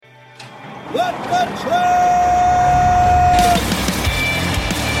What the truck?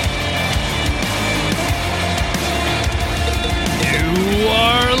 You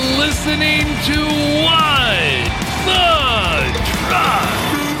are listening to What the Truck.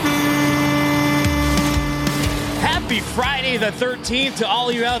 Happy Friday the 13th to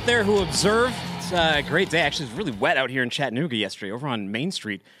all you out there who observe. It's a great day. Actually, it was really wet out here in Chattanooga yesterday over on Main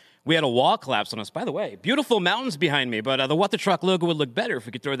Street. We had a wall collapse on us. By the way, beautiful mountains behind me, but the What the Truck logo would look better if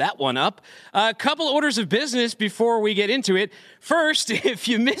we could throw that one up. A couple orders of business before we get into it. First, if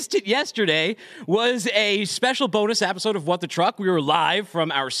you missed it yesterday, was a special bonus episode of What the Truck. We were live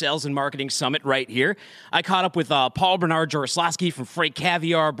from our Sales and Marketing Summit right here. I caught up with Paul Bernard Joroslawski from Freight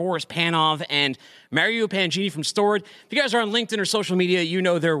Caviar, Boris Panov, and Mario Pangini from Stored. If you guys are on LinkedIn or social media, you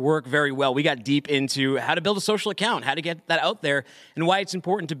know their work very well. We got deep into how to build a social account, how to get that out there, and why it's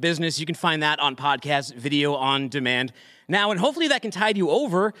important to business. You can find that on podcast, video on demand. Now, and hopefully that can tide you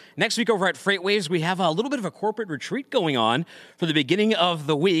over. Next week over at FreightWaves, we have a little bit of a corporate retreat going on for the beginning of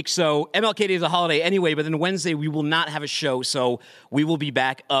the week. So MLK Day is a holiday anyway, but then Wednesday we will not have a show. So we will be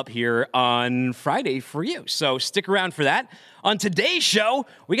back up here on Friday for you. So stick around for that. On today's show,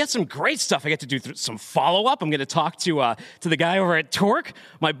 we got some great stuff. I get to do some follow-up. I'm going to talk to the guy over at Torque,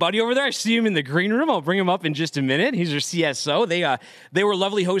 my buddy over there. I see him in the green room. I'll bring him up in just a minute. He's our CSO. They were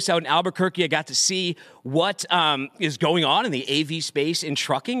lovely hosts out in Albuquerque. I got to see what is going on in the AV space in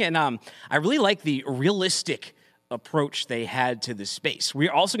trucking, and I really like the realistic approach they had to the space.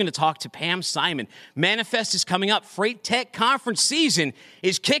 We're also going to talk to Pam Simon. Manifest is coming up. FreightTech conference season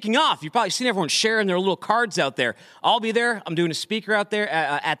is kicking off. You've probably seen everyone sharing their little cards out there. I'll be there. I'm doing a speaker out there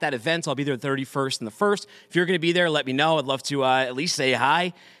at that event. So I'll be there the 31st and the 1st. If you're going to be there, let me know. I'd love to at least say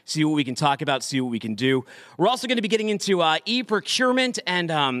hi, see what we can talk about, see what we can do. We're also going to be getting into e-procurement, and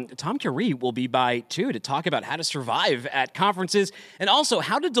Tom Curie will be by, too, to talk about how to survive at conferences and also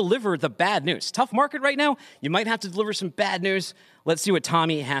how to deliver the bad news. Tough market right now. You might have to deliver some bad news. Let's see what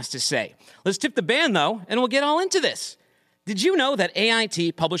Tommy has to say. Let's tip the band, though, and we'll get all into this. Did you know that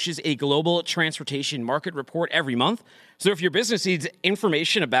AIT publishes a global transportation market report every month? So if your business needs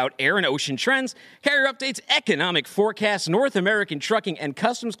information about air and ocean trends, carrier updates, economic forecasts, North American trucking, and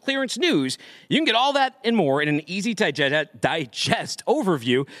customs clearance news, you can get all that and more in an easy digest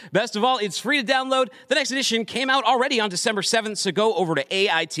overview. Best of all, it's free to download. The next edition came out already on December 7th, so go over to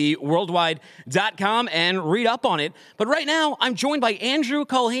AITworldwide.com and read up on it. But right now, I'm joined by Andrew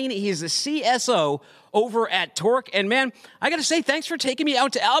Culhane. He is the CSO over at Torque. And man, I got to say, thanks for taking me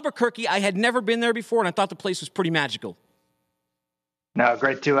out to Albuquerque. I had never been there before, and I thought the place was pretty magical. No,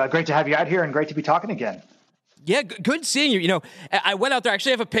 great to have you out here, and great to be talking again. Yeah, good seeing you. You know, I went out there. I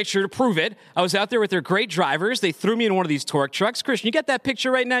actually have a picture to prove it. I was out there with their great drivers. They threw me in one of these Torque trucks. Christian, you got that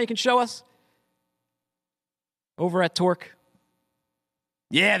picture right now? You can show us? Over at Torque.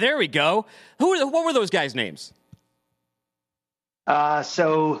 Yeah, there we go. What were those guys' names?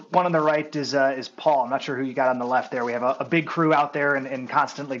 So one on the right is Paul. I'm not sure who you got on the left there. We have a big crew out there and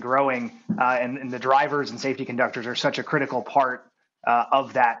constantly growing, and the drivers and safety conductors are such a critical part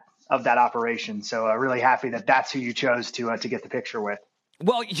of that operation. So really happy that that's who you chose to get the picture with.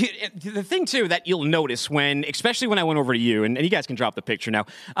 Well, the thing, too, that you'll notice especially when I went over to you, and you guys can drop the picture now,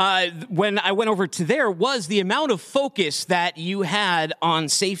 when I went over to there was the amount of focus that you had on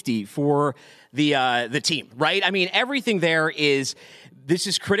safety for the team, right? I mean, everything there this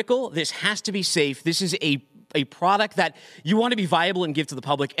is critical. This has to be safe. This is a product that you want to be viable and give to the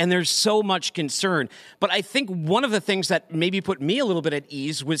public, and there's so much concern. But I think one of the things that maybe put me a little bit at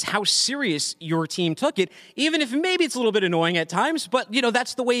ease was how serious your team took it, even if maybe it's a little bit annoying at times, but,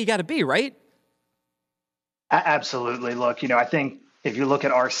 that's the way you got to be, right? Absolutely. Look, I think if you look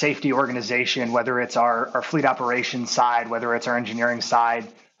at our safety organization, whether it's our fleet operations side, whether it's our engineering side,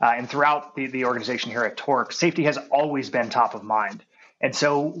 and throughout the organization here at Torque, safety has always been top of mind. And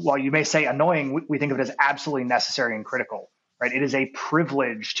so while you may say annoying, we think of it as absolutely necessary and critical, right? It is a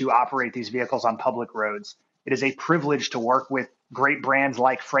privilege to operate these vehicles on public roads. It is a privilege to work with great brands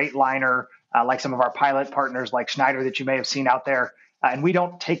like Freightliner, like some of our pilot partners like Schneider that you may have seen out there. And we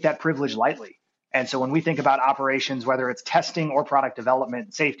don't take that privilege lightly. And so when we think about operations, whether it's testing or product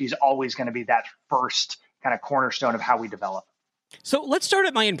development, safety is always going to be that first kind of cornerstone of how we develop. So let's start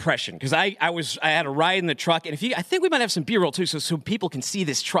at my impression, because I had a ride in the truck, and I think we might have some B-roll too, so people can see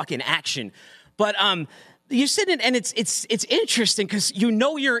this truck in action. But you sit in, and it's interesting because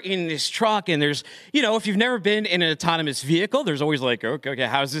you're in this truck, and there's if you've never been in an autonomous vehicle, there's always like, okay,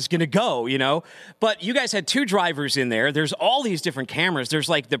 how's this gonna go? But you guys had two drivers in there. There's all these different cameras. There's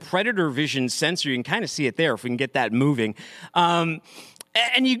like the Predator Vision sensor. You can kind of see it there if we can get that moving.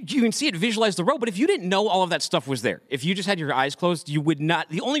 And you can see it, visualize the road. But if you didn't know all of that stuff was there, if you just had your eyes closed, you would not.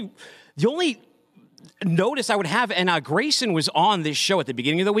 The only notice I would have, and Grayson was on this show at the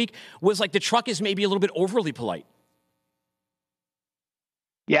beginning of the week, was like the truck is maybe a little bit overly polite.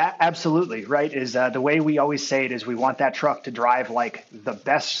 Yeah, absolutely. Right. Is the way we always say it is we want that truck to drive like the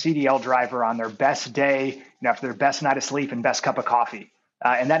best CDL driver on their best day, after their best night of sleep and best cup of coffee.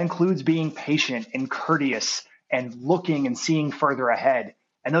 And that includes being patient and courteous and looking and seeing further ahead.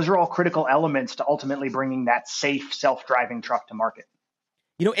 And those are all critical elements to ultimately bringing that safe, self-driving truck to market.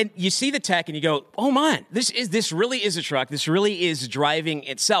 And you see the tech and you go, oh man, this really is a truck. This really is driving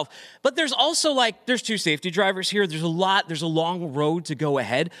itself. But there's also there's two safety drivers here. There's a long road to go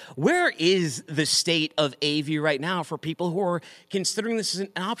ahead. Where is the state of AV right now for people who are considering this as an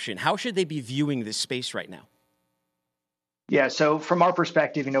option? How should they be viewing this space right now? Yeah, so from our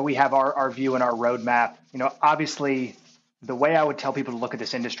perspective, we have our view and our roadmap. Obviously, the way I would tell people to look at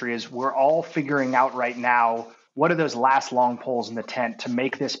this industry is we're all figuring out right now, what are those last long poles in the tent to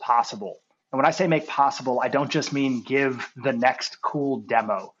make this possible? And when I say make possible, I don't just mean give the next cool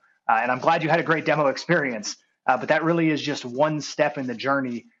demo. And I'm glad you had a great demo experience, but that really is just one step in the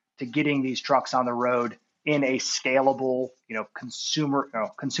journey to getting these trucks on the road in a scalable,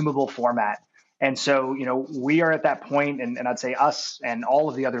 consumable format. And so, we are at that point, and I'd say us and all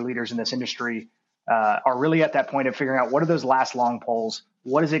of the other leaders in this industry are really at that point of figuring out what are those last long poles?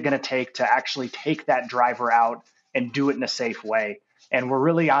 What is it going to take to actually take that driver out and do it in a safe way? And we're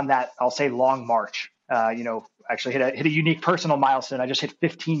really on that, I'll say, long march. Actually hit a unique personal milestone. I just hit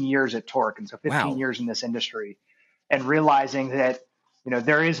 15 years at Torque, and so 15 years in this industry, and realizing that,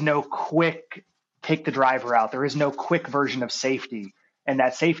 there is no quick take the driver out. There is no quick version of safety, and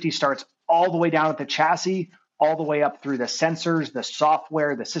that safety starts all the way down at the chassis, all the way up through the sensors, the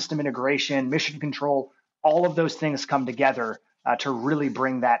software, the system integration, mission control. All of those things come together to really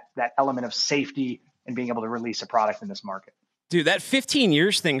bring that element of safety and being able to release a product in this market. Dude, that 15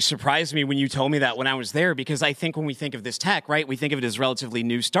 years thing surprised me when you told me that when I was there, because I think when we think of this tech, right, we think of it as relatively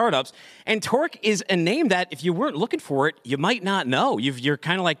new startups. And Torque is a name that if you weren't looking for it, you might not know. You're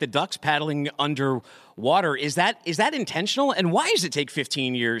kind of like the ducks paddling underwater. Is that intentional? And why does it take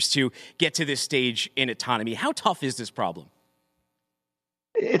 15 years to get to this stage in autonomy? How tough is this problem?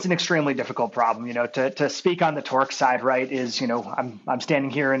 It's an extremely difficult problem. To speak on the Torque side, right, is, I'm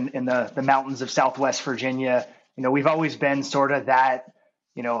standing here in the mountains of Southwest Virginia. We've always been sort of that,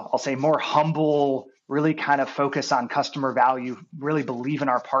 I'll say more humble, really kind of focus on customer value, really believe in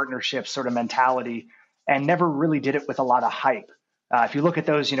our partnerships sort of mentality, and never really did it with a lot of hype. If you look at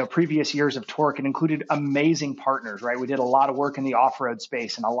those, previous years of Torque, it included amazing partners, right? We did a lot of work in the off-road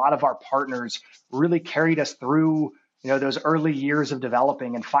space, and a lot of our partners really carried us through, those early years of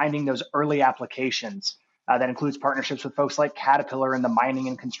developing and finding those early applications. That includes partnerships with folks like Caterpillar in the mining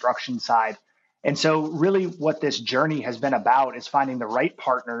and construction side. And so really what this journey has been about is finding the right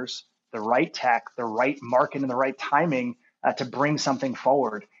partners, the right tech, the right market, and the right timing to bring something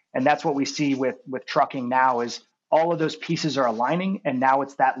forward. And that's what we see with trucking now is all of those pieces are aligning. And now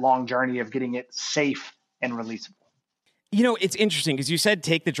it's that long journey of getting it safe and releasable. It's interesting because you said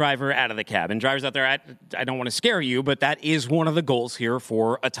take the driver out of the cab. And drivers out there, I don't want to scare you, but that is one of the goals here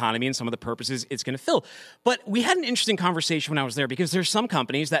for autonomy and some of the purposes it's going to fill. But we had an interesting conversation when I was there because there's some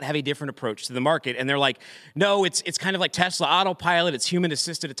companies that have a different approach to the market. And they're like, no, it's kind of like Tesla Autopilot. It's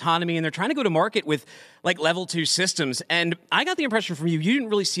human-assisted autonomy. And they're trying to go to market with like level 2 systems. And I got the impression from you didn't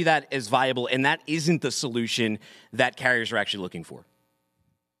really see that as viable. And that isn't the solution that carriers are actually looking for.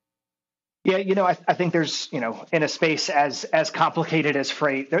 Yeah, I think there's, in a space as complicated as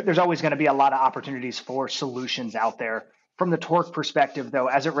freight, there's always going to be a lot of opportunities for solutions out there. From the Torque perspective, though,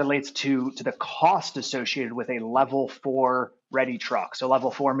 as it relates to the cost associated with a level 4 ready truck. So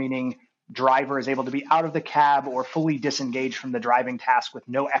level 4 meaning driver is able to be out of the cab or fully disengaged from the driving task with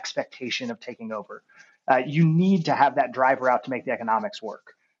no expectation of taking over. You need to have that driver out to make the economics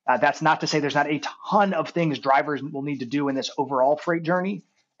work. That's not to say there's not a ton of things drivers will need to do in this overall freight journey.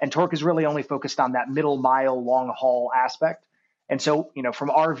 And Torque is really only focused on that middle mile, long haul aspect. And so,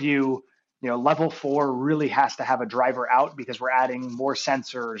 from our view, level 4 really has to have a driver out because we're adding more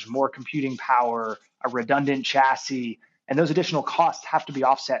sensors, more computing power, a redundant chassis, and those additional costs have to be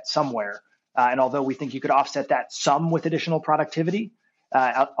offset somewhere. And although we think you could offset that some with additional productivity,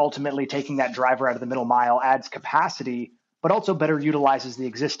 ultimately taking that driver out of the middle mile adds capacity, but also better utilizes the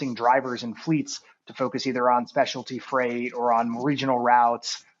existing drivers and fleets to focus either on specialty freight or on regional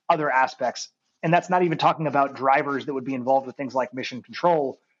routes, other aspects. And that's not even talking about drivers that would be involved with things like mission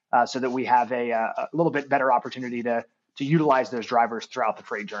control, so that we have a little bit better opportunity to utilize those drivers throughout the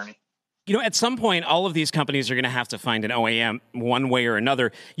freight journey. At some point, all of these companies are going to have to find an OEM one way or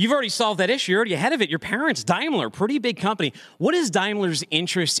another. You've already solved that issue. You're already ahead of it. Your parents, Daimler, pretty big company. What is Daimler's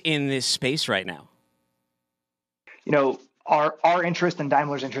interest in this space right now? Our interest and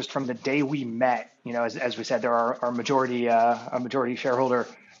Daimler's interest from the day we met, as we said, there are our majority shareholder,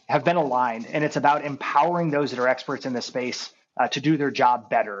 have been aligned, and it's about empowering those that are experts in this space to do their job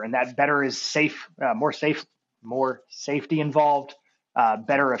better. And that better is more safety involved,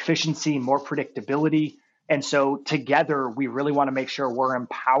 better efficiency, more predictability. And so together, we really want to make sure we're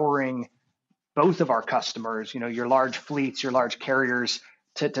empowering both of our customers, your large fleets, your large carriers,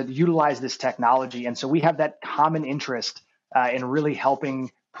 to utilize this technology. And so we have that common interest in really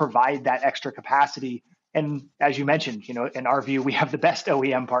helping provide that extra capacity. And as you mentioned, in our view, we have the best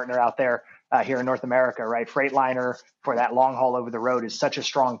OEM partner out there here in North America, right? Freightliner for that long haul over the road is such a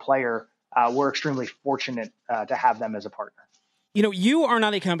strong player. We're extremely fortunate to have them as a partner. You are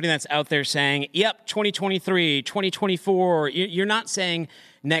not a company that's out there saying, yep, 2023, 2024. You're not saying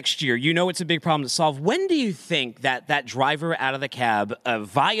next year. It's a big problem to solve. When do you think that driver out of the cab,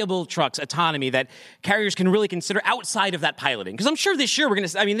 viable trucks, autonomy that carriers can really consider outside of that piloting? Because I'm sure this year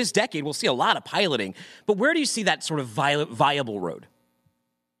this decade, we'll see a lot of piloting. But where do you see that sort of viable road?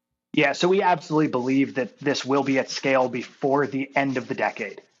 Yeah, so we absolutely believe that this will be at scale before the end of the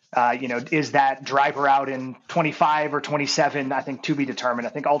decade. Is that driver out in 25 or 27? I think to be determined. I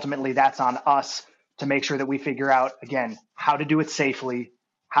think ultimately that's on us to make sure that we figure out, again, how to do it safely,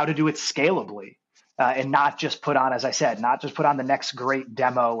 how to do it scalably, and not just put on, as I said, not just put on the next great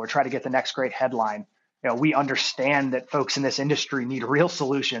demo or try to get the next great headline. We understand that folks in this industry need real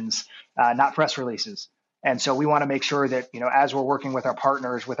solutions, not press releases. And so we want to make sure that, as we're working with our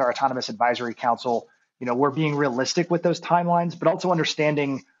partners, with our Autonomous Advisory Council, we're being realistic with those timelines, but also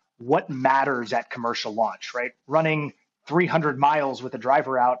understanding what matters at commercial launch, right? Running 300 miles with a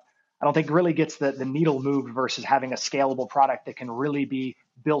driver out, I don't think really gets the needle moved versus having a scalable product that can really be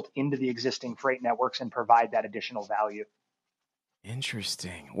built into the existing freight networks and provide that additional value.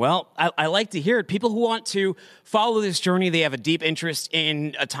 Interesting. Well, I like to hear it. People who want to follow this journey, they have a deep interest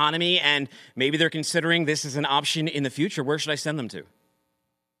in autonomy, and maybe they're considering this as an option in the future. Where should I send them to?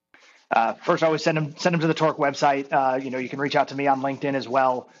 First, I always send them to the Torque website. You can reach out to me on LinkedIn as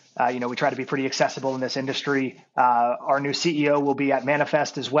well. We try to be pretty accessible in this industry. Our new CEO will be at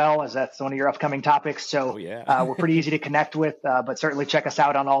Manifest as well, as that's one of your upcoming topics. So we're pretty easy to connect with, but certainly check us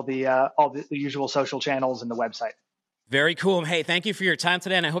out on all the usual social channels and the website. Very cool. Hey, thank you for your time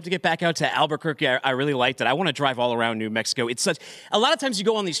today, and I hope to get back out to Albuquerque. I really liked it. I want to drive all around New Mexico. A lot of times you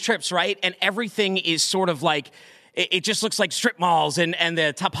go on these trips, right, and everything is sort of like, it just looks like strip malls, and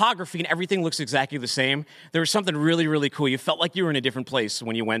the topography and everything looks exactly the same. There was something really, really cool. You felt like you were in a different place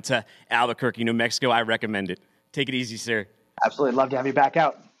when you went to Albuquerque, New Mexico. I recommend it. Take it easy, sir. Absolutely. Love to have you back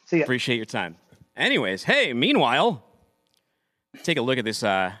out. See ya. Appreciate your time. Anyways, hey, meanwhile, take a look at this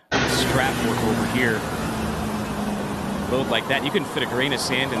strap work over here. Load like that. You can fit a grain of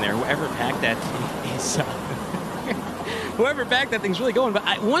sand in there. Whoever packed that thing is... Whoever backed that thing's really going.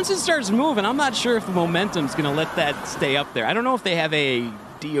 But once it starts moving, I'm not sure if the momentum's going to let that stay up there. I don't know if they have a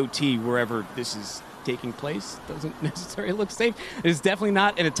DOT wherever this is taking place. Doesn't necessarily look safe. It's definitely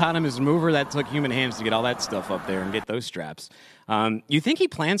not an autonomous mover. That took human hands to get all that stuff up there and get those straps. You think he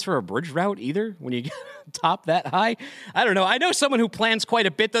plans for a bridge route either when you get top that high? I don't know. I know someone who plans quite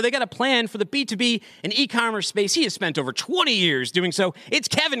a bit, though. They got a plan for the B2B and e-commerce space. He has spent over 20 years doing so. It's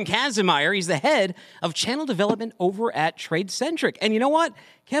Kevin Kazimaier. He's the head of channel development over at TradeCentric. And you know what,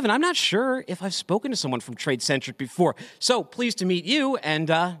 Kevin, I'm not sure if I've spoken to someone from TradeCentric before. So pleased to meet you and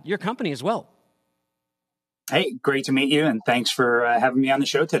your company as well. Hey, great to meet you, and thanks for having me on the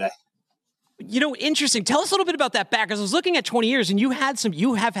show today. Interesting. Tell us a little bit about that back. Because I was looking at 20 years, and you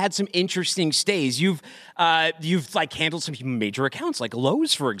have had some interesting stays. You've handled some major accounts, like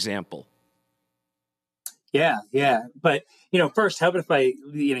Lowe's, for example. Yeah. But first, how about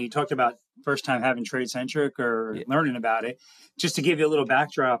if you talked about first time having TradeCentric or learning about it, just to give you a little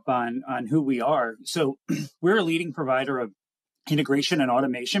backdrop on who we are. So we're a leading provider of integration and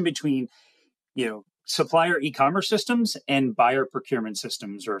automation between supplier e-commerce systems and buyer procurement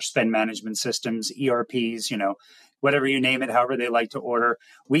systems or spend management systems, ERPs, whatever you name it, however they like to order,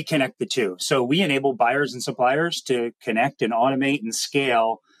 we connect the two. So we enable buyers and suppliers to connect and automate and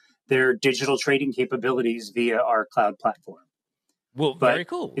scale their digital trading capabilities via our cloud platform. Well, very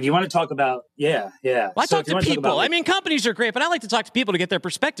cool. If you want to talk about, Well, I talk to people. Companies are great, but I like to talk to people to get their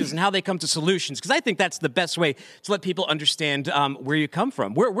perspectives and how they come to solutions, because I think that's the best way to let people understand where you come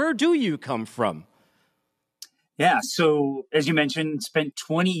from. Where do you come from? Yeah. So as you mentioned, spent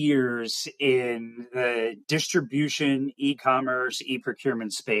 20 years in the distribution, e-commerce,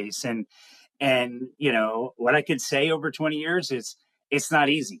 e-procurement space. And what I could say over 20 years is it's not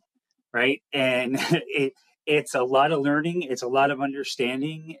easy, right? And it's a lot of learning, it's a lot of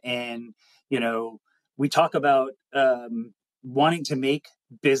understanding. And, we talk about wanting to make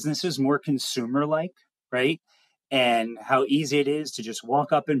businesses more consumer like, right? And how easy it is to just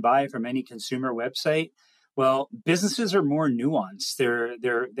walk up and buy from any consumer website. Well, businesses are more nuanced.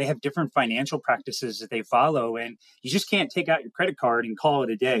 They have different financial practices that they follow, and you just can't take out your credit card and call it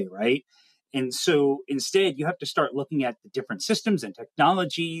a day, right? And so instead, you have to start looking at the different systems and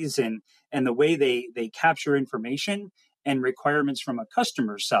technologies and the way they capture information and requirements from a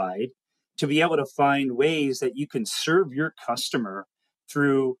customer side to be able to find ways that you can serve your customer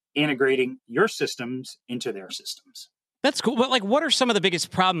through integrating your systems into their systems. That's cool. But what are some of the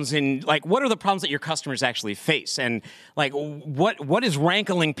biggest problems what are the problems that your customers actually face? And what is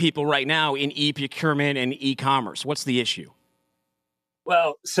rankling people right now in e-procurement and e-commerce? What's the issue?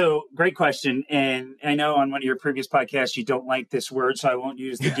 Well, so great question. And I know on one of your previous podcasts, you don't like this word, so I won't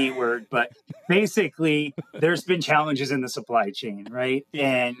use the D word, but basically there's been challenges in the supply chain, right?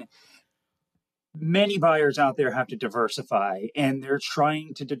 And many buyers out there have to diversify, and they're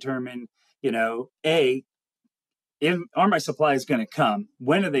trying to determine, are my supplies going to come?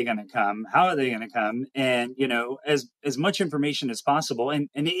 When are they going to come? How are they going to come? And, as much information as possible. And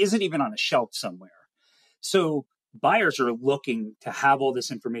it isn't even on a shelf somewhere. So buyers are looking to have all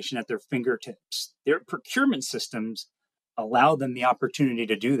this information at their fingertips. Their procurement systems allow them the opportunity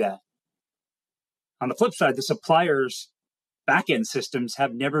to do that. On the flip side, the suppliers' back-end systems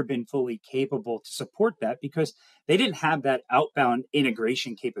have never been fully capable to support that because they didn't have that outbound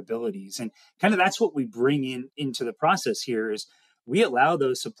integration capabilities. And kind of that's what we bring into the process here is we allow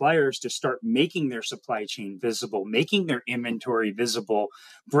those suppliers to start making their supply chain visible, making their inventory visible,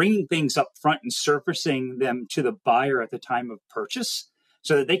 bringing things up front and surfacing them to the buyer at the time of purchase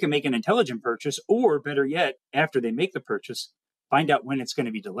so that they can make an intelligent purchase, or better yet, after they make the purchase, find out when it's going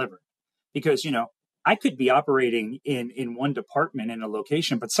to be delivered. Because, I could be operating in one department in a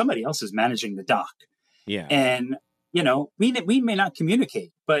location, but somebody else is managing the dock. Yeah. And, we may not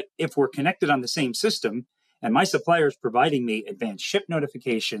communicate, but if we're connected on the same system and my supplier is providing me advanced ship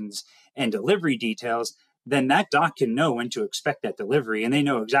notifications and delivery details, then that dock can know when to expect that delivery and they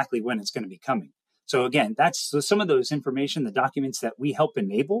know exactly when it's going to be coming. So again, that's some of those information, the documents that we help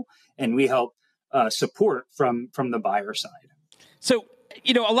enable and we help support from the buyer side. So,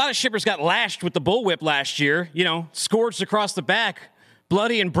 a lot of shippers got lashed with the bullwhip last year, scourged across the back,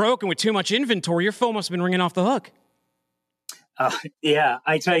 bloody and broken with too much inventory. Your phone must have been ringing off the hook. Yeah,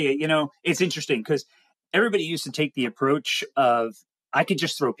 I tell you, it's interesting because everybody used to take the approach of I could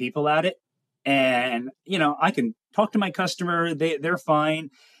just throw people at it and, I can talk to my customer. They're fine.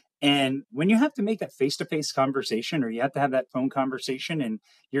 And when you have to make that face-to-face conversation or you have to have that phone conversation and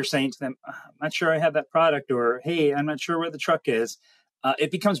you're saying to them, I'm not sure I have that product, or, hey, I'm not sure where the truck is.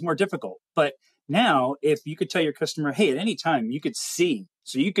 It becomes more difficult. But now, if you could tell your customer, hey, at any time you could see,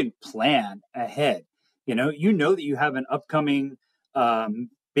 so you can plan ahead, that you have an upcoming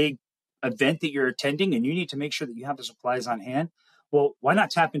big event that you're attending and you need to make sure that you have the supplies on hand. Well, why not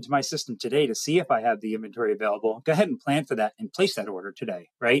tap into my system today to see if I have the inventory available? Go ahead and plan for that and place that order today,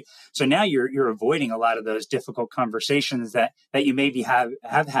 right? So now you're avoiding a lot of those difficult conversations that you maybe have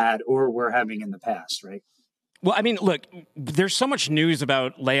had or were having in the past, right? Well, I mean, look, there's so much news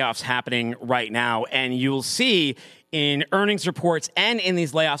about layoffs happening right now, and you'll see in earnings reports and in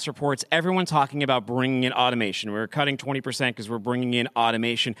these layoffs reports, everyone talking about bringing in automation. We're cutting 20% because we're bringing in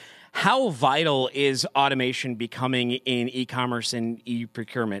automation. How vital is automation becoming in e-commerce and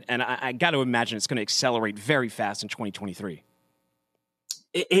e-procurement? And I got to imagine it's going to accelerate very fast in 2023.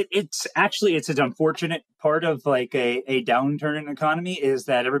 It's an unfortunate part of like a downturn in the economy is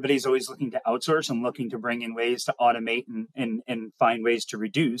that everybody's always looking to outsource and looking to bring in ways to automate and find ways to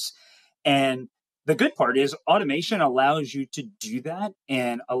reduce. And the good part is automation allows you to do that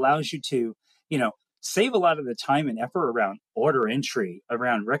and allows you to, save a lot of the time and effort around order entry,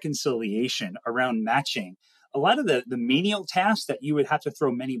 around reconciliation, around matching, a lot of the menial tasks that you would have to throw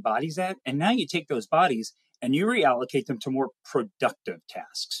many bodies at. And now you take those bodies and you reallocate them to more productive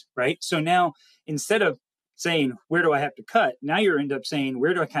tasks, right? So now instead of saying, where do I have to cut? Now you end up saying,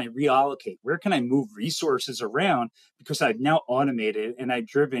 where do I kind of reallocate? Where can I move resources around? Because I've now automated and I've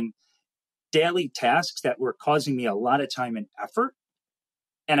driven daily tasks that were causing me a lot of time and effort,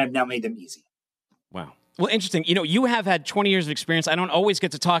 and I've now made them easy. Wow. Well, interesting. You have had 20 years of experience. I don't always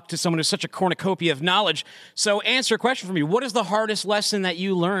get to talk to someone who's such a cornucopia of knowledge. So answer a question for me. What is the hardest lesson that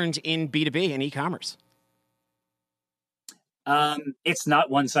you learned in B2B and e-commerce? It's not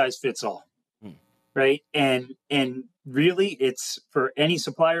one size fits all, right? And really, it's for any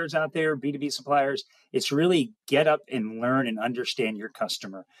suppliers out there, B2B suppliers, it's really get up and learn and understand your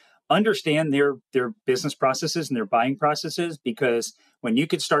customer. Understand their business processes and their buying processes, because when you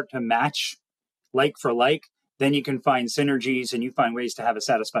could start to match like for like, then you can find synergies and you find ways to have a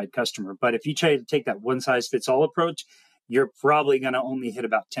satisfied customer. But if you try to take that one size fits all approach, you're probably going to only hit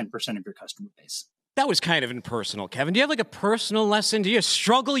about 10% of your customer base. That was kind of impersonal, Kevin. Do you have like a personal lesson? Do you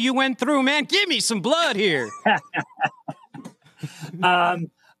struggle you went through, man? Give me some blood here.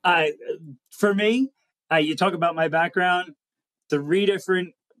 For me, you talk about my background, 3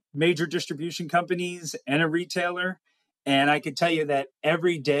 different major distribution companies and a retailer. And I could tell you that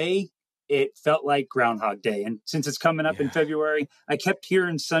every day it felt like Groundhog Day. And since it's coming up in February, I kept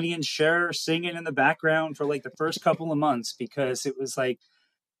hearing Sonny and Cher singing in the background for like the first couple of months, because it was like,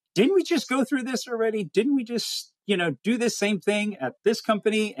 didn't we just go through this already? Didn't we just, do this same thing at this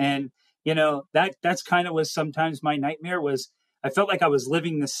company? And, that's kind of was sometimes my nightmare. Was I felt like I was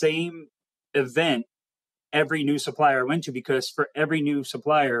living the same event every new supplier I went to, because for every new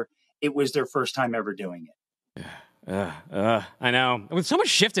supplier, it was their first time ever doing it. I know. With so much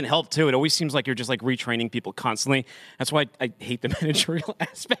shift and help, too, it always seems like you're just like retraining people constantly. That's why I hate the managerial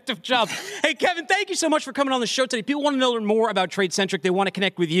aspect of jobs. Hey, Kevin, thank you so much for coming on the show today. People want to learn more about TradeCentric. They want to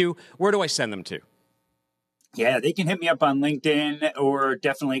connect with you. Where do I send them to? Yeah, they can hit me up on LinkedIn, or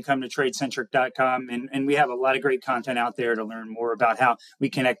definitely come to tradecentric.com. And we have a lot of great content out there to learn more about how we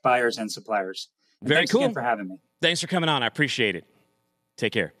connect buyers and suppliers. Thanks again for having me. Thanks for coming on. I appreciate it.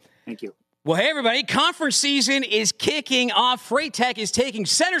 Take care. Thank you. Well, hey, everybody, conference season is kicking off. FreightTech is taking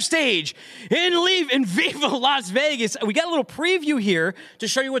center stage in Viva Las Vegas. We got a little preview here to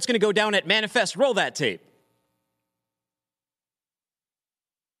show you what's going to go down at Manifest. Roll that tape.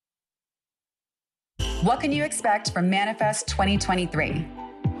 What can you expect from Manifest 2023?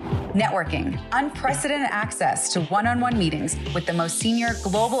 Networking, unprecedented access to one-on-one meetings with the most senior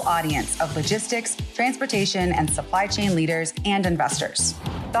global audience of logistics, transportation, and supply chain leaders and investors.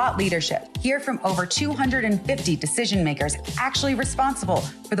 Thought leadership, hear from over 250 decision makers actually responsible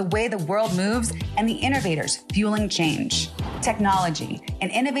for the way the world moves and the innovators fueling change. Technology, an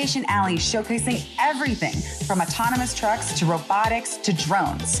innovation alley showcasing everything from autonomous trucks to robotics to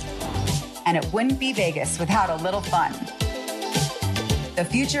drones. And it wouldn't be Vegas without a little fun. The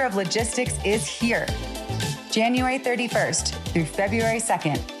future of logistics is here. January 31st through February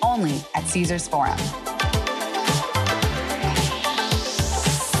 2nd, only at Caesars Forum.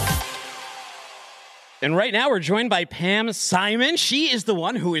 And right now we're joined by Pam Simon. She is the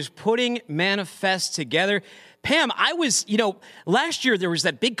one who is putting Manifest together. Pam, last year there was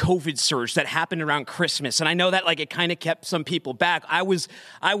that big COVID surge that happened around Christmas, and I know that it kind of kept some people back. I was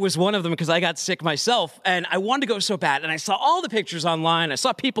one of them because I got sick myself, and I wanted to go so bad. And I saw all the pictures online. I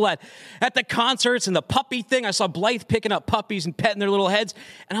saw people at the concerts and the puppy thing. I saw Blythe picking up puppies and petting their little heads,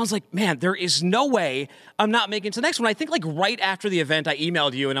 and I was like, man, there is no way I'm not making it to the next one. I think right after the event, I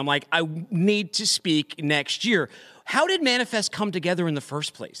emailed you, and I'm like, I need to speak next year. How did Manifest come together in the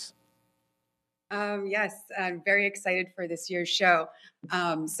first place? Yes, I'm very excited for this year's show.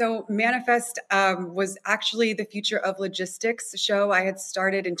 So Manifest was actually the Future of Logistics show I had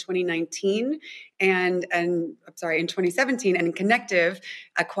started in 2019 in 2017, and Connective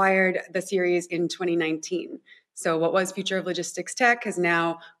acquired the series in 2019. So what was Future of Logistics Tech has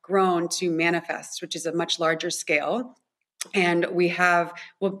now grown to Manifest, which is a much larger scale. And we're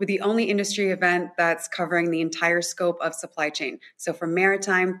the only industry event that's covering the entire scope of supply chain. So from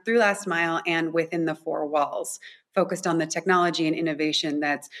maritime through last mile and within the 4 walls, focused on the technology and innovation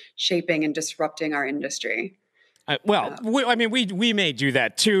that's shaping and disrupting our industry. We may do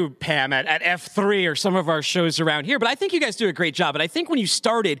that too, Pam, at F3 or some of our shows around here, but I think you guys do a great job. And I think when you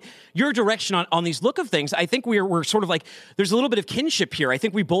started your direction on these look of things, I think we're sort of like, there's a little bit of kinship here. I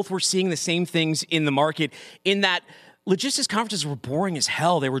think we both were seeing the same things in the market, in that logistics conferences were boring as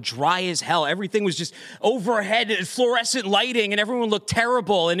hell. They were dry as hell. Everything was just overhead and fluorescent lighting, and everyone looked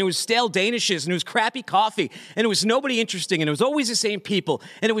terrible, and it was stale Danishes, and it was crappy coffee, and it was nobody interesting, and it was always the same people,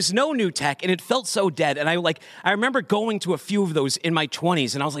 and it was no new tech, and it felt so dead. And I remember going to a few of those in my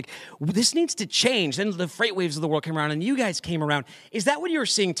 20s, and I was like, this needs to change. Then the freight waves of the world came around, and you guys came around. Is that what you were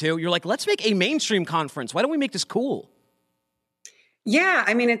seeing too? You're like, let's make a mainstream conference. Why don't we make this cool? Yeah,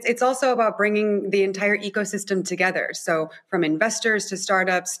 I mean, it's also about bringing the entire ecosystem together. So from investors to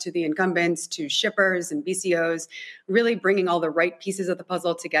startups to the incumbents to shippers and BCOs, really bringing all the right pieces of the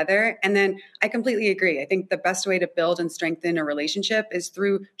puzzle together. And then I completely agree. I think the best way to build and strengthen a relationship is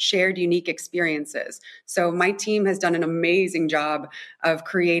through shared unique experiences. So my team has done an amazing job of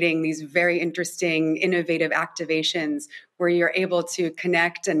creating these very interesting, innovative activations where you're able to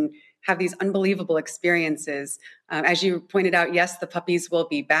connect and have these unbelievable experiences. As you pointed out, yes, the puppies will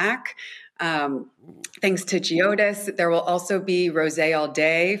be back. Thanks to Geodis, there will also be Rosé All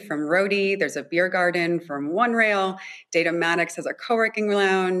Day from Rody. There's a beer garden from One Rail. Datamatics has a co-working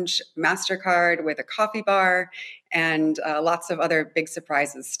lounge, MasterCard with a coffee bar, and lots of other big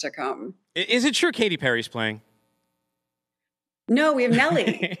surprises to come. Is it true Katy Perry's playing? No, we have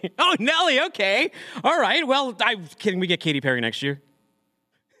Nelly. Oh, Nelly. Okay. All right. Well, can we get Katy Perry next year?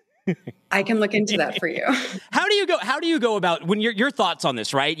 I can look into that for you. How do you go about when your thoughts on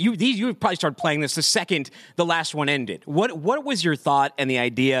this, right? You probably started playing this the second the last one ended. What was your thought and the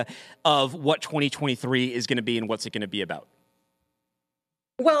idea of what 2023 is going to be and what's it going to be about?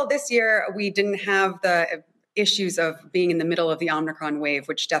 Well, this year we didn't have the issues of being in the middle of the Omicron wave,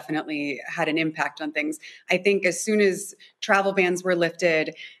 which definitely had an impact on things. I think as soon as travel bans were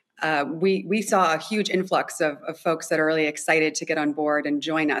lifted, we saw a huge influx of folks that are really excited to get on board and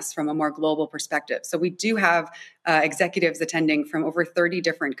join us from a more global perspective. So we do have executives attending from over 30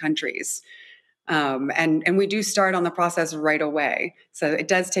 different countries. And we do start on the process right away. So it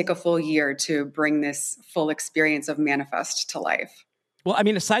does take a full year to bring this full experience of Manifest to life. Well, I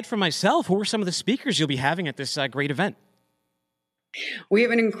mean, aside from myself, who are some of the speakers you'll be having at this great event? We have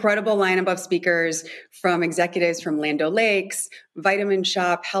an incredible lineup of speakers from executives from Land O'Lakes, Vitamin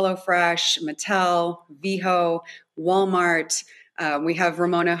Shop, HelloFresh, Mattel, Viho, Walmart. We have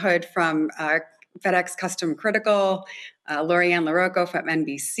Ramona Hood from FedEx Custom Critical, Lorianne LaRocco from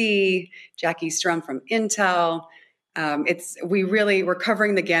NBC, Jackie Strum from Intel. We're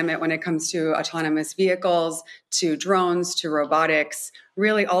covering the gamut when it comes to autonomous vehicles, to drones, to robotics,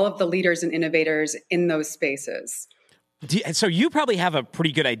 really all of the leaders and innovators in those spaces. So you probably have a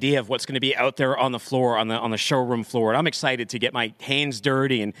pretty good idea of what's going to be out there on the floor, on the showroom floor. And I'm excited to get my hands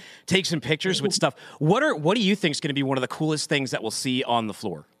dirty and take some pictures with stuff. What do you think is going to be one of the coolest things that we'll see on the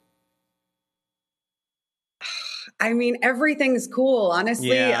floor? I mean, everything's cool, honestly.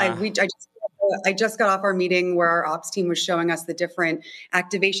 Yeah. I just got off our meeting where our ops team was showing us the different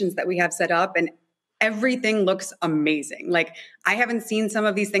activations that we have set up, and everything looks amazing. Like, I haven't seen some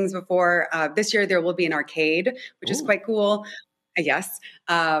of these things before. This year there will be an arcade, which is quite cool. Yes.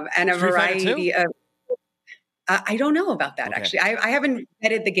 And a variety of, I don't know about that, actually. I haven't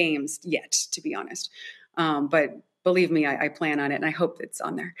vetted the games yet, to be honest. But believe me, I plan on it, and I hope it's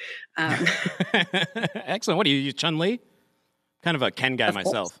on there. Excellent. What do you use, Chun-Li? Kind of a Ken guy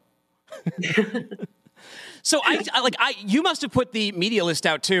myself. So you must have put the media list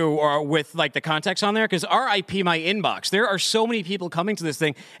out too, or with like the context on there, because RIP my inbox. There are so many people coming to this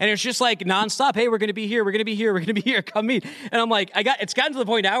thing, and it's just like nonstop. Hey, we're going to be here. We're going to be here. We're going to be here. Come meet. And I'm like, it's gotten to the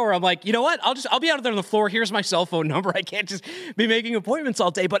point now where I'm like, you know what? I'll be out there on the floor. Here's my cell phone number. I can't just be making appointments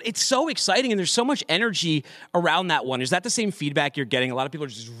all day. But it's so exciting, and there's so much energy around that one. Is that the same feedback you're getting? A lot of people are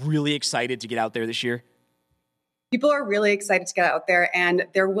just really excited to get out there this year. People are really excited to get out there, and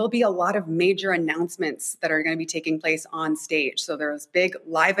there will be a lot of major announcements that are going to be taking place on stage. So there's big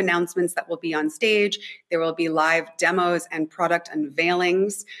live announcements that will be on stage. There will be live demos and product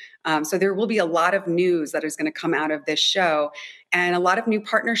unveilings. So there will be a lot of news that is going to come out of this show, and a lot of new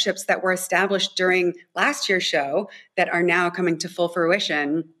partnerships that were established during last year's show that are now coming to full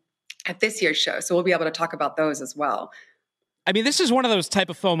fruition at this year's show. So we'll be able to talk about those as well. I mean, this is one of those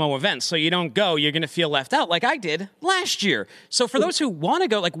type of FOMO events. So you don't go, you're going to feel left out like I did last year. So for those who want to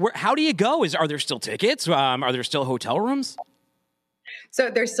go, like, how do you go? Are there still tickets? Are there still hotel rooms?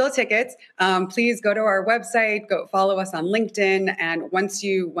 So there's still tickets. Please go to our website, go follow us on LinkedIn. And once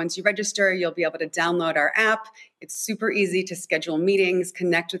you register, you'll be able to download our app. It's super easy to schedule meetings,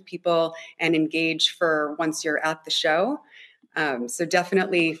 connect with people, and engage for once you're at the show. So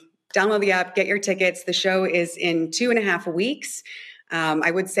definitely download the app, get your tickets. The show is in 2.5 weeks.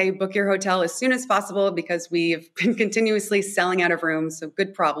 I would say book your hotel as soon as possible because we've been continuously selling out of rooms, so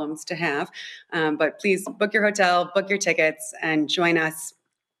good problems to have. But please book your hotel, book your tickets, and join us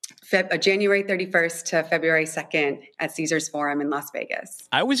January 31st to February 2nd at Caesars Forum in Las Vegas.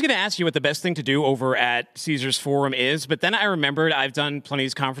 I was going to ask you what the best thing to do over at Caesars Forum is, but then I remembered I've done plenty of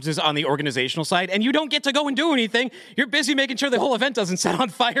these conferences on the organizational side, and you don't get to go and do anything. You're busy making sure the whole event doesn't set on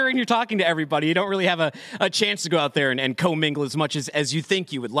fire, and you're talking to everybody. You don't really have a chance to go out there and commingle as much as you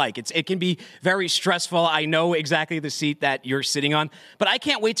think you would like. It can be very stressful. I know exactly the seat that you're sitting on, but I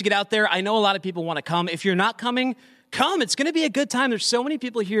can't wait to get out there. I know a lot of people want to come. If you're not coming, come. It's going to be a good time. There's so many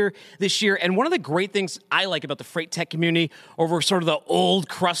people here this year. And one of the great things I like about the FreightTech community over sort of the old,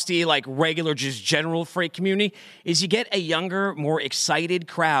 crusty, like regular, just general freight community is you get a younger, more excited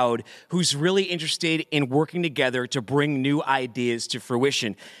crowd who's really interested in working together to bring new ideas to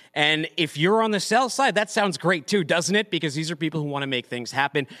fruition. And if you're on the sales side, that sounds great too, doesn't it? Because these are people who want to make things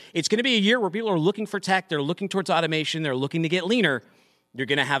happen. It's going to be a year where people are looking for tech. They're looking towards automation. They're looking to get leaner. You're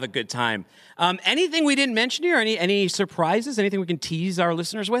going to have a good time. Anything we didn't mention here? Any surprises? Anything we can tease our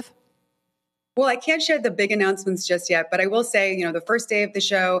listeners with? Well, I can't share the big announcements just yet, but I will say, the first day of the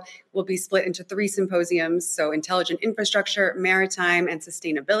show will be split into 3 symposiums. So intelligent infrastructure, maritime, and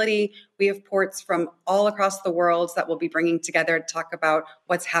sustainability. We have ports from all across the world that we'll be bringing together to talk about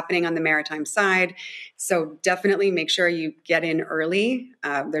what's happening on the maritime side. So definitely make sure you get in early.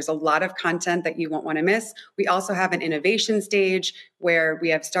 There's a lot of content that you won't want to miss. We also have an innovation stage where we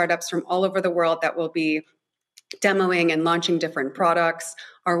have startups from all over the world that will be demoing and launching different products.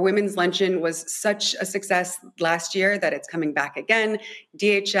 Our women's luncheon was such a success last year that it's coming back again.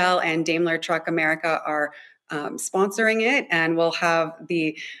 DHL and Daimler Truck America are sponsoring it, and we'll have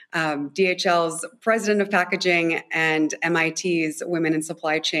the DHL's president of packaging and MIT's women in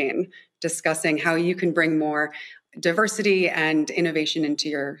supply chain discussing how you can bring more diversity and innovation into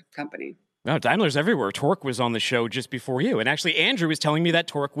your company. No, Daimler's everywhere. Torque was on the show just before you. And actually, Andrew was telling me that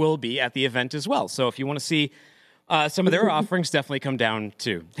Torque will be at the event as well. So if you want to see some of their offerings, definitely come down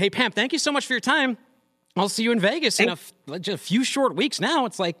too. Hey, Pam, thank you so much for your time. I'll see you in Vegas in a few short weeks now.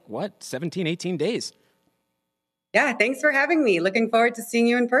 It's like, 17, 18 days. Yeah, thanks for having me. Looking forward to seeing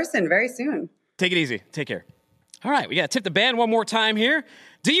you in person very soon. Take it easy. Take care. All right, we got to tip the band one more time here.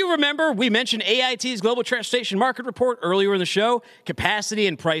 Do you remember we mentioned AIT's Global Transportation Market Report earlier in the show? Capacity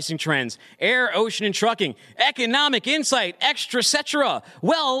and pricing trends, air, ocean, and trucking, economic insight, extra cetera.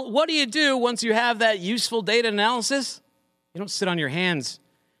 Well, what do you do once you have that useful data analysis? You don't sit on your hands.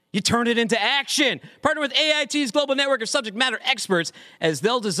 You turn it into action. Partner with AIT's global network of subject matter experts as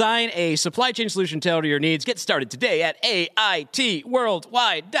they'll design a supply chain solution tailored to your needs. Get started today at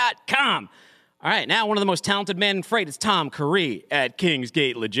AITworldwide.com. All right, now one of the most talented men in freight is Tom Curry at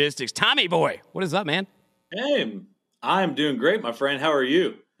Kingsgate Logistics. Tommy boy, what is up, man? Hey, I'm doing great, my friend. How are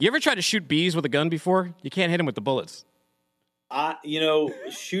you? You ever tried to shoot bees with a gun before? You can't hit them with the bullets.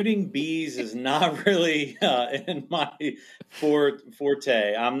 Shooting bees is not really in my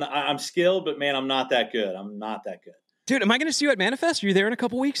forte. I'm skilled, but man, I'm not that good. Dude, am I going to see you at Manifest? Are you there in a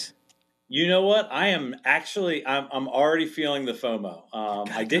couple weeks? You know what? I am actually. I'm already feeling the FOMO.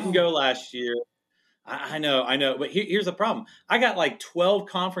 I didn't go last year. I know. But here's the problem. I got like 12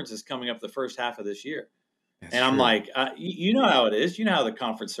 conferences coming up the first half of this year. That's and I'm true. Like, you know how it is. You know how the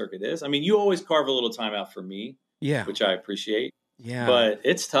conference circuit is. I mean, you always carve a little time out for me, which I appreciate. Yeah. But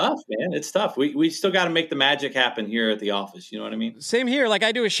it's tough, man. It's tough. We still got to make the magic happen here at the office. You know what I mean? Same here. Like,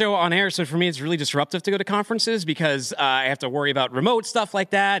 I do a show on air, so for me, it's really disruptive to go to conferences because I have to worry about remote stuff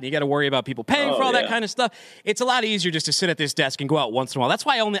like that. And you got to worry about people paying for all that kind of stuff. It's a lot easier just to sit at this desk and go out once in a while. That's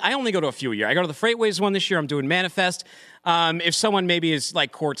why I only go to a few a year. I go to the Freightways one this year. I'm doing Manifest. If someone maybe is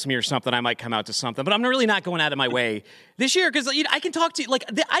like courts me or something, I might come out to something. But I'm really not going out of my way this year because I can talk to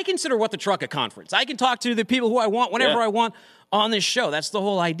I consider What the Truck a conference. I can talk to the people who I want whenever I want on this show. That's the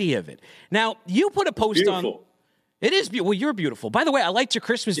whole idea of it. Now, you put a post on. It is beautiful. Well, you're beautiful. By the way, I liked your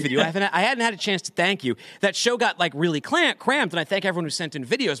Christmas video. I hadn't had a chance to thank you. That show got like really crammed, and I thank everyone who sent in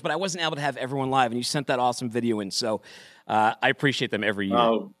videos, but I wasn't able to have everyone live, and you sent that awesome video in. So I appreciate them every year.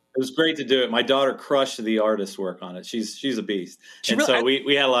 Oh, it was great to do it. My daughter crushed the artist work on it. She's a beast.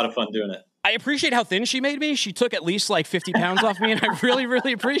 We had a lot of fun doing it. I appreciate how thin she made me. She took at least like 50 pounds off me, and I really,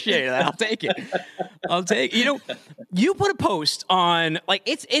 really appreciate that. I'll take it. You put a post on, like,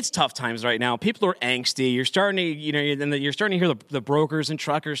 it's tough times right now. People are angsty. You're starting to, you're starting to hear the brokers and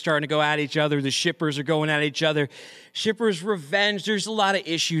truckers starting to go at each other. The shippers are going at each other. Shippers' revenge. There's a lot of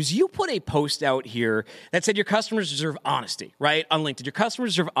issues. You put a post out here that said your customers deserve honesty, right? On LinkedIn, your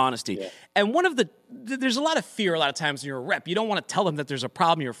customers deserve honesty. Yeah. And there's a lot of fear a lot of times when you're a rep. You don't want to tell them that there's a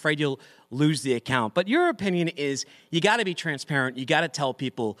problem. You're afraid you'll lose the account. But your opinion is you got to be transparent. You got to tell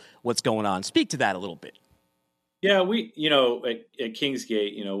people what's going on. Speak to that a little bit. Yeah, we, at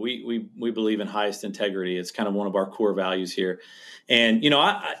Kingsgate, we believe in highest integrity. It's kind of one of our core values here. And,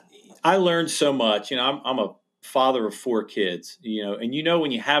 I learned so much. I'm a father of 4 kids, and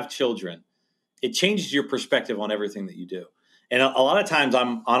when you have children, it changes your perspective on everything that you do. And a lot of times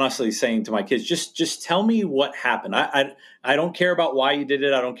I'm honestly saying to my kids, just tell me what happened. I don't care about why you did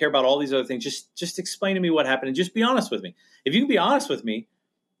it. I don't care about all these other things. Just explain to me what happened and just be honest with me. If you can be honest with me,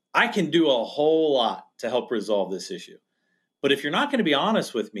 I can do a whole lot to help resolve this issue. But if you're not going to be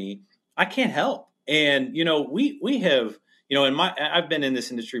honest with me, I can't help. And, we have, I've been in this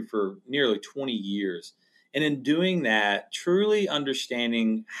industry for nearly 20 years. And in doing that, truly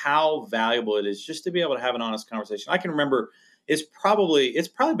understanding how valuable it is just to be able to have an honest conversation. I can remember it's probably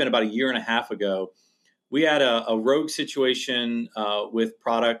been about a year and a half ago. We had a rogue situation with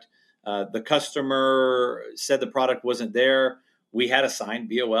product. The customer said the product wasn't there. We had a signed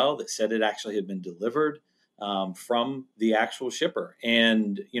BOL that said it actually had been delivered from the actual shipper.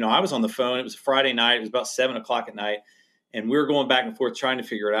 And, I was on the phone. It was a Friday night. It was about 7:00 at night. And we were going back and forth trying to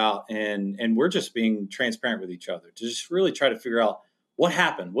figure it out. And we're just being transparent with each other to just really try to figure out what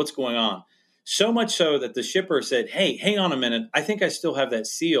happened, what's going on. So much so that the shipper said, "Hey, hang on a minute. I think I still have that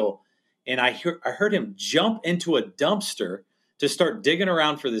seal." And I heard him jump into a dumpster to start digging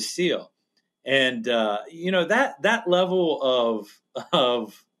around for the seal. And, that level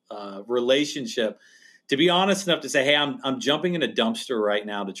of relationship, to be honest enough to say, "Hey, I'm jumping in a dumpster right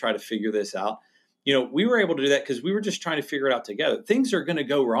now to try to figure this out." We were able to do that because we were just trying to figure it out together. Things are going to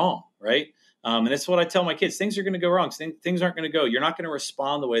go wrong, right? And that's what I tell my kids. Things are going to go wrong. Things aren't going to go. You're not going to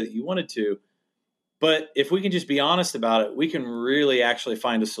respond the way that you wanted to. But if we can just be honest about it, we can really actually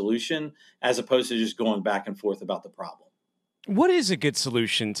find a solution as opposed to just going back and forth about the problem. What is a good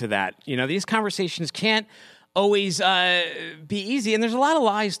solution to that? These conversations can't always be easy. And there's a lot of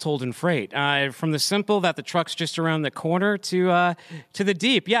lies told in freight, from the simple that the truck's just around the corner to the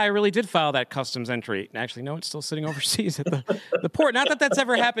deep. Yeah, I really did file that customs entry. Actually, no, it's still sitting overseas at the port. Not that that's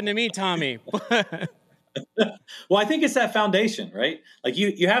ever happened to me, Tommy. Well, I think it's that foundation, right? Like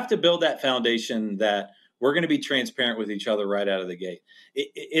you have to build that foundation that we're going to be transparent with each other right out of the gate.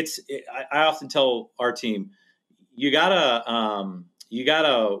 I often tell our team, you gotta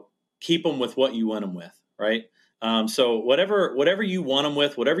keep them with what you want them with, right? So whatever you want them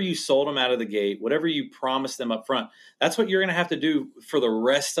with, whatever you sold them out of the gate, whatever you promised them up front, that's what you're going to have to do for the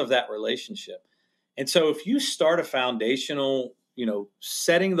rest of that relationship. And so if you start a foundational,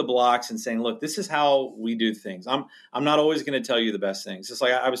 setting the blocks and saying, "Look, this is how we do things. I'm not always going to tell you the best things." It's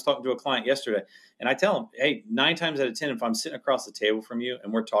like I was talking to a client yesterday, and I tell him, "Hey, 9 times out of 10, if I'm sitting across the table from you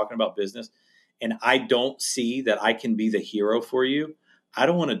and we're talking about business, and I don't see that I can be the hero for you, I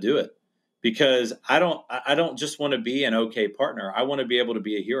don't want to do it." Because I don't just want to be an okay partner. I want to be able to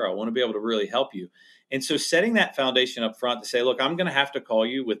be a hero. I want to be able to really help you. And so setting that foundation up front to say, "Look, I'm going to have to call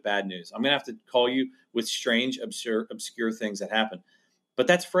you with bad news. I'm going to have to call you with strange, obscure things that happen." But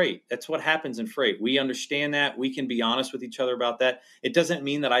that's freight. That's what happens in freight. We understand that. We can be honest with each other about that. It doesn't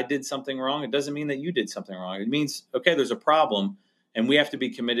mean that I did something wrong. It doesn't mean that you did something wrong. It means, okay, there's a problem, and we have to be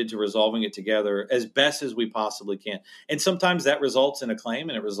committed to resolving it together as best as we possibly can. And sometimes that results in a claim,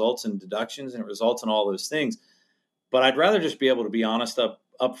 and it results in deductions, and it results in all those things. But I'd rather just be able to be honest up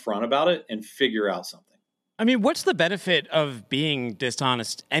front about it and figure out something. I mean, what's the benefit of being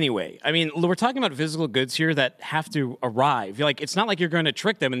dishonest anyway? I mean, we're talking about physical goods here that have to arrive. It's not like you're going to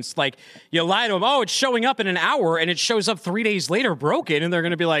trick them. And it's like you lie to them, "Oh, it's showing up in an hour," and it shows up 3 days later broken, and they're going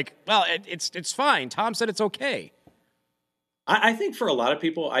to be like, "Well, it's fine. Tom said it's okay." I think for a lot of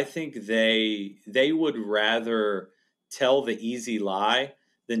people, I think they would rather tell the easy lie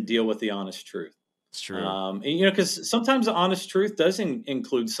than deal with the honest truth. It's true. Because sometimes the honest truth does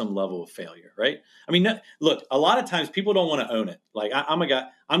include some level of failure, right? I mean, look, a lot of times people don't want to own it. Like I'm a guy,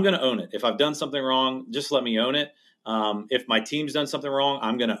 I'm going to own it. If I've done something wrong, just let me own it. If my team's done something wrong,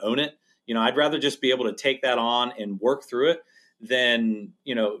 I'm going to own it. I'd rather just be able to take that on and work through it than,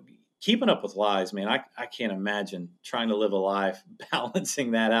 keeping up with lies, man. I can't imagine trying to live a life,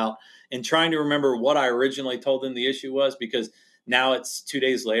 balancing that out and trying to remember what I originally told them the issue was, because now it's 2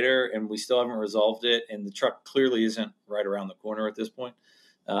 days later and we still haven't resolved it. And the truck clearly isn't right around the corner at this point.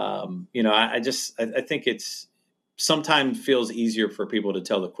 I think it's sometimes feels easier for people to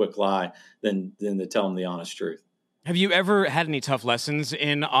tell the quick lie than to tell them the honest truth. Have you ever had any tough lessons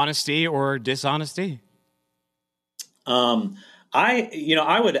in honesty or dishonesty?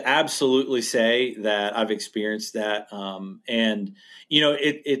 I would absolutely say that I've experienced that.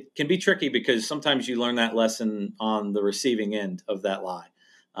 It can be tricky because sometimes you learn that lesson on the receiving end of that lie.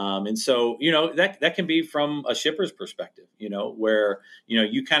 And so, that can be from a shipper's perspective, where,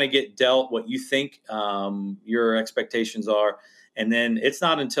 you kind of get dealt what you think your expectations are. And then it's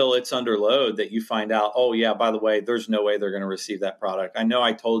not until it's under load that you find out, oh yeah, by the way, there's no way they're going to receive that product. I know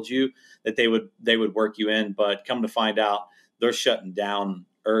I told you that they would work you in, but come to find out they're shutting down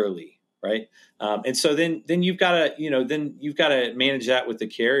early. Right. And so then you've got to manage that with the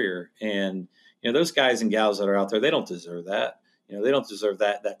carrier. And, those guys and gals that are out there, they don't deserve that. They don't deserve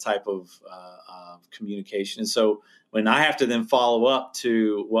that type of communication. And so when I have to then follow up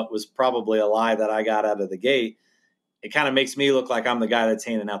to what was probably a lie that I got out of the gate, it kind of makes me look like I'm the guy that's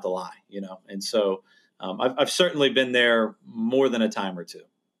handing out the lie, And so I've certainly been there more than a time or two.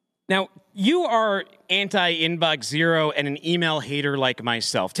 Now, you are anti-inbox zero and an email hater like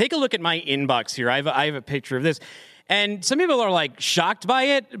myself. Take a look at my inbox here. I have a picture of this. And some people are like shocked by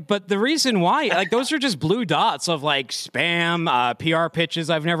it, but the reason why, like those are just blue dots of like spam, PR pitches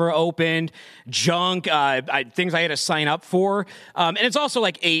I've never opened, junk, things I had to sign up for. And it's also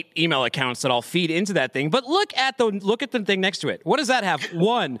like 8 email accounts that I'll feed into that thing. But look at the thing next to it. What does that have?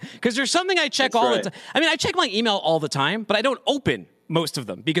 1, because there's something I check the time. I mean, I check my email all the time, but I don't open most of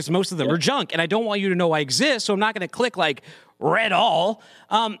them because most of them are junk, and I don't want you to know I exist, so I'm not going to click like read all.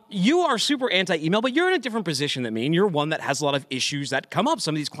 You are super anti-email, but you're in a different position than me, and you're one that has a lot of issues that come up,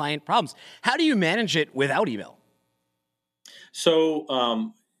 some of these client problems. How do you manage it without email? So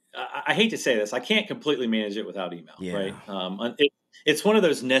I hate to say this, I can't completely manage it without email, right? It's one of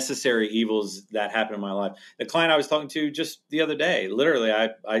those necessary evils that happen in my life. The client I was talking to just the other day, literally,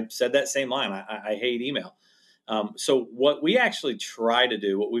 I said that same line. I hate email. So what we actually try to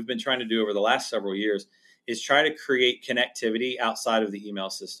do, what we've been trying to do over the last several years, is try to create connectivity outside of the email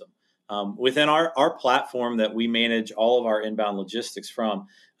system. Within our platform that we manage all of our inbound logistics from,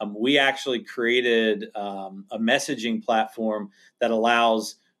 we actually created a messaging platform that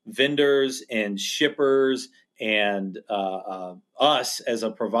allows vendors and shippers and us as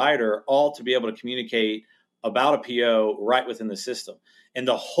a provider all to be able to communicate about a PO right within the system. And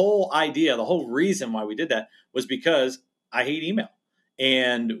the whole idea, the whole reason why we did that was because I hate email.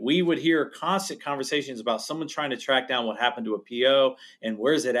 And we would hear constant conversations about someone trying to track down what happened to a PO and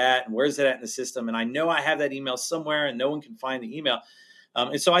where's it at and where's it at in the system. And I know I have that email somewhere and no one can find the email.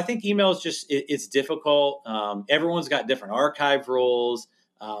 And so I think email is just, it's difficult. Everyone's got different archive rules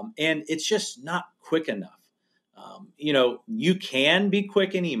and it's just not quick enough. You can be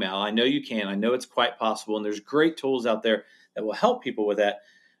quick in email. I know you can. I know it's quite possible. And there's great tools out there that will help people with that.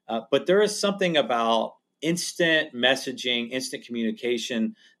 But there is something about instant messaging, instant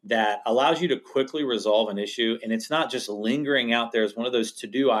communication that allows you to quickly resolve an issue. And it's not just lingering out there as one of those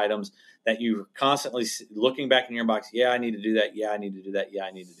to-do items that you're constantly looking back in your inbox. Yeah, I need to do that. Yeah, I need to do that. Yeah,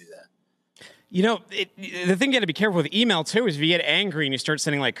 I need to do that. The thing you got to be careful with email, too, is if you get angry and you start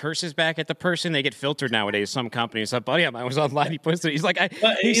sending, like, curses back at the person, they get filtered nowadays. Some companies, a buddy of mine was online, he posted, he's like,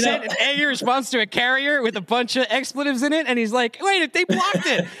 he sent an angry response to a carrier with a bunch of expletives in it, and he's like, wait, they blocked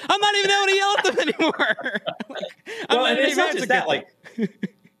it. I'm not even able to yell at them anymore. It's not just that, like,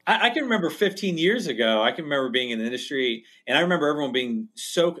 I can remember 15 years ago, I can remember being in the industry, and I remember everyone being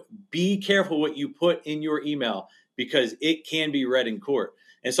be careful what you put in your email because it can be read in court.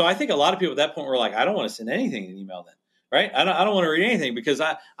 And so I think a lot of people at that point were like, I don't want to send anything in email then, right? I don't want to read anything because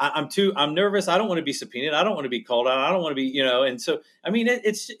I'm nervous. I don't want to be subpoenaed. I don't want to be called out. I don't want to be, and so, I mean,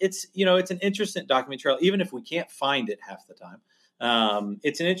 it's an interesting document trail, even if we can't find it half the time.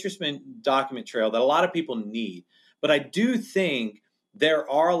 It's an interesting document trail that a lot of people need. But I do think there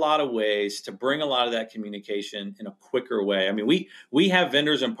are a lot of ways to bring a lot of that communication in a quicker way. I mean, we have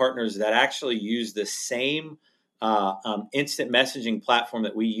vendors and partners that actually use the same instant messaging platform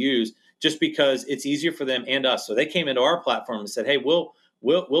that we use just because it's easier for them and us. So they came into our platform and said, hey, we'll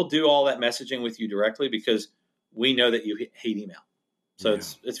do all that messaging with you directly because we know that you hate email. So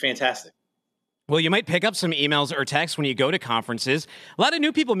it's fantastic. Well, you might pick up some emails or texts when you go to conferences. A lot of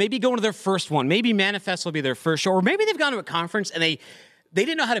new people maybe going to their first one. Maybe Manifest will be their first show, or maybe they've gone to a conference and they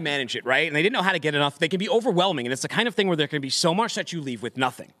didn't know how to manage it, right? And they didn't know how to get enough. They can be overwhelming, and it's the kind of thing where there can be so much that you leave with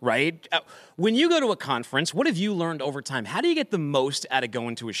nothing, right? When you go to a conference, what have you learned over time? How do you get the most out of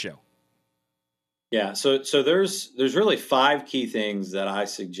going to a show? Yeah, so there's really 5 key things that I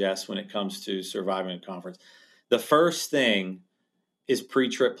suggest when it comes to surviving a conference. The first thing is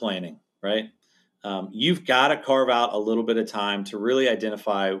pre-trip planning, right? You've got to carve out a little bit of time to really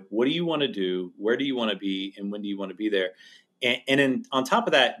identify what do you want to do, where do you want to be, and when do you want to be there. And then on top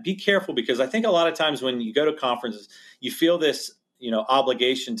of that, be careful because I think a lot of times when you go to conferences, you feel this,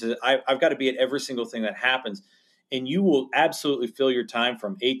 obligation to, I've got to be at every single thing that happens. And you will absolutely fill your time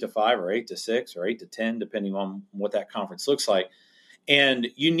from 8 to 5 or 8 to 6 or 8 to 10, depending on what that conference looks like. And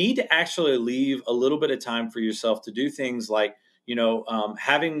you need to actually leave a little bit of time for yourself to do things like,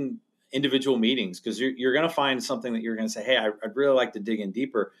 having individual meetings, because you're going to find something that you're going to say, hey, I'd really like to dig in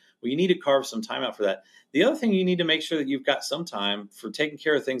deeper. Well, you need to carve some time out for that. The other thing, you need to make sure that you've got some time for taking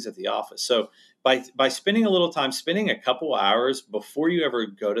care of things at the office. So by spending a little time, spending a couple hours before you ever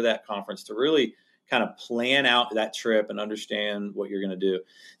go to that conference to really kind of plan out that trip and understand what you're going to do.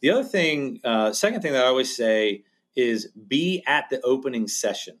 The other thing, second thing that I always say is be at the opening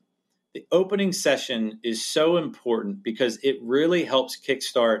session. The opening session is so important because it really helps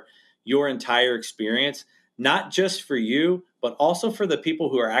kickstart your entire experience, not just for you, but also for the people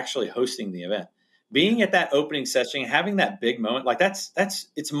who are actually hosting the event. Being at that opening session, having that big moment, like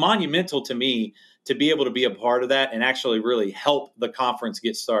it's monumental to me to be able to be a part of that and actually really help the conference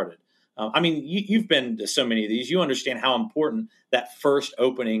get started. I mean, you've been to so many of these. You understand how important that first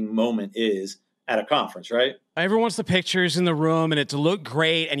opening moment is at a conference, right? Everyone wants the pictures in the room and it to look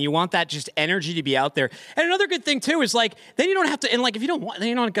great, and you want that just energy to be out there. And another good thing too is like then you don't have to, and like if you don't want, then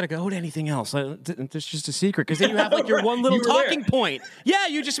you're not gonna go to anything else. That's just a secret because then you have like your one little talking point. Yeah,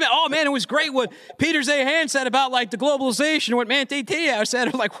 you just oh man, it was great what Peter Zahan said about like the globalization, what Manti Te'o said,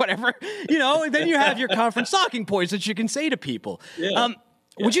 or like whatever, and then you have your conference talking points that you can say to people. Yeah.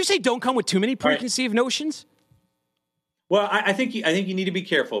 Would you say don't come with too many preconceived notions? Well, I think you need to be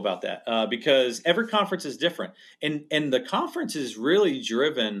careful about that because every conference is different, and the conference is really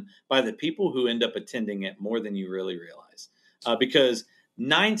driven by the people who end up attending it more than you really realize. Because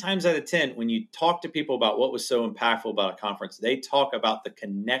 9 times out of 10, when you talk to people about what was so impactful about a conference, they talk about the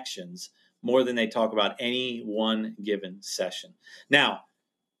connections more than they talk about any one given session. Now,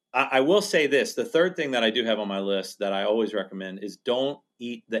 I will say this: the third thing that I do have on my list that I always recommend is don't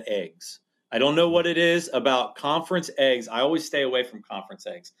eat the eggs. I don't know what it is about conference eggs. I always stay away from conference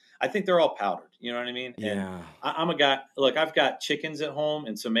eggs. I think they're all powdered. You know what I mean? Yeah. And I'm a guy, look, I've got chickens at home,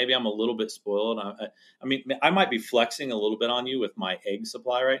 and so maybe I'm a little bit spoiled. I mean, I might be flexing a little bit on you with my egg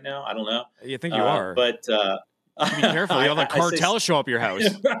supply right now. I don't know. You think you are. But be careful. You'll have the cartel show up your house.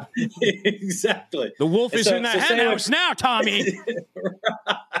 Exactly. The wolf is in the hen house now, Tommy.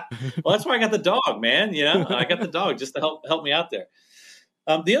 Well, that's why I got the dog, man. I got the dog just to help me out there.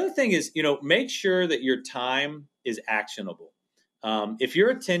 The other thing is, make sure that your time is actionable. If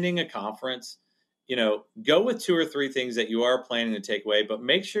you're attending a conference, go with 2 or 3 things that you are planning to take away, but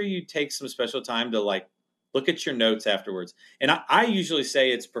make sure you take some special time to look at your notes afterwards. And I usually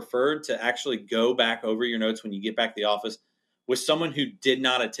say it's preferred to actually go back over your notes when you get back to the office with someone who did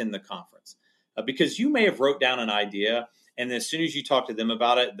not attend the conference, because you may have wrote down an idea, and as soon as you talk to them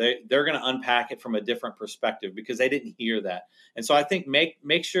about it, they're going to unpack it from a different perspective because they didn't hear that. And so I think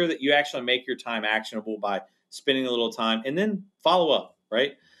make sure that you actually make your time actionable by spending a little time and then follow up,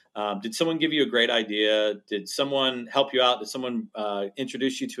 right? Did someone give you a great idea? Did someone help you out? Did someone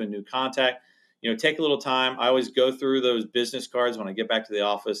introduce you to a new contact? Take a little time. I always go through those business cards when I get back to the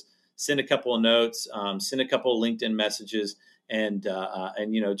office, send a couple of notes, send a couple of LinkedIn messages, and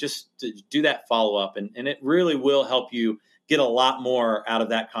just to do that follow up. And it really will help you get a lot more out of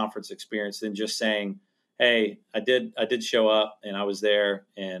that conference experience than just saying, hey, I did show up and I was there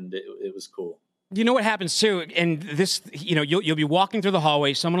and it was cool. You know what happens too, and this, you'll be walking through the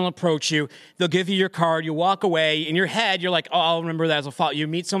hallway, someone will approach you, they'll give you your card, you walk away, in your head, you're like, oh, I'll remember that as a follow. You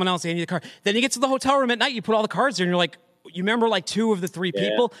meet someone else, they hand you the card. Then you get to the hotel room at night, you put all the cards there, and you're like, you remember like 2 of the 3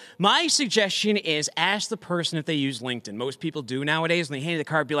 people? My suggestion is ask the person if they use LinkedIn. Most people do nowadays, and they hand you the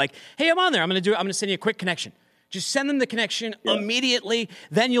card, be like, hey, I'm on there, I'm going to send you a quick connection. Just send them the connection immediately.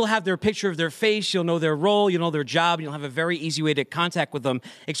 Then you'll have their picture of their face. You'll know their role. You'll know their job. And you'll have a very easy way to contact with them,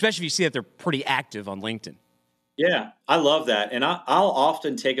 especially if you see that they're pretty active on LinkedIn. Yeah, I love that. And I'll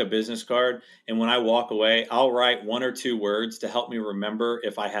often take a business card, and when I walk away, I'll write 1 or 2 words to help me remember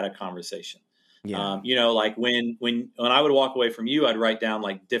if I had a conversation. Yeah. Like when I would walk away from you, I'd write down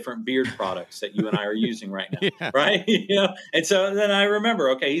like different beard products that you and I are using right now, right? And so then I remember,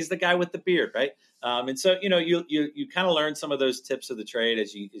 okay, he's the guy with the beard, right? And so you kind of learn some of those tips of the trade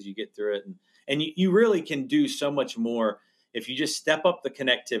as you get through it, and you really can do so much more if you just step up the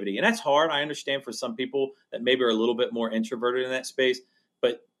connectivity. And that's hard. I understand for some people that maybe are a little bit more introverted in that space,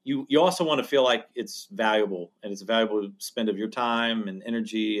 but you also want to feel like it's valuable, and it's a valuable spend of your time and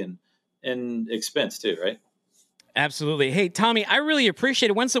energy and expense too, right? Absolutely. Hey, Tommy, I really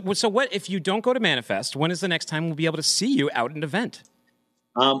appreciate it. So what if you don't go to Manifest? When is the next time we'll be able to see you out at an event?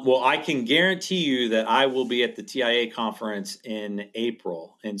 Well, I can guarantee you that I will be at the TIA conference in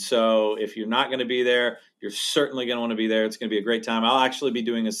April. And so if you're not going to be there, you're certainly going to want to be there. It's going to be a great time. I'll actually be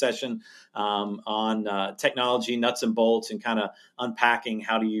doing a session on technology, nuts and bolts, and kind of unpacking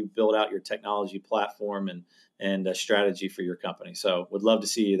how do you build out your technology platform and a strategy for your company. So would love to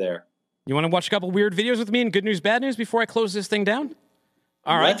see you there. You want to watch a couple weird videos with me and good news, bad news before I close this thing down?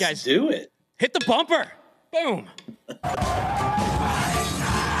 All right, Let's guys. do it. Hit the bumper. Boom.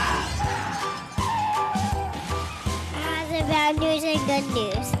 How's about news and good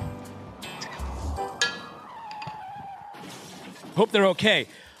news? Hope they're okay.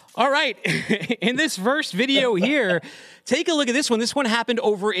 All right. In this first video here, take a look at this one. This one happened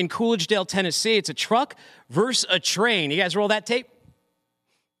over in Coolidgedale, Tennessee. It's a truck versus a train. You guys roll that tape?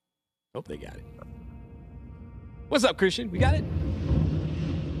 Hope they got it. What's up, Christian? We got it?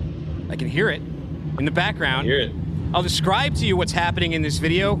 I can hear it in the background. Hear it. I'll describe to you what's happening in this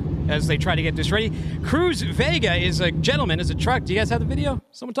video as they try to get this ready. Cruz Vega is a gentleman, is a truck. Do you guys have the video?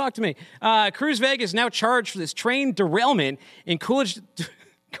 Someone talk to me. Cruz Vega is now charged for this train derailment in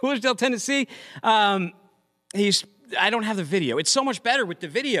Coolidgedale, Tennessee. I don't have the video. It's so much better with the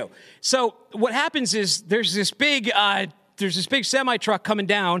video. So what happens is there's this big semi-truck coming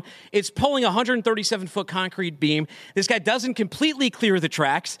down. It's pulling a 137-foot concrete beam. This guy doesn't completely clear the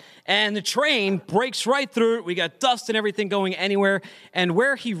tracks, and the train breaks right through it. We got dust and everything going anywhere. And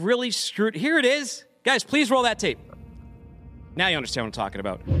where he really screwed... Here it is. Guys, please roll that tape. Now you understand what I'm talking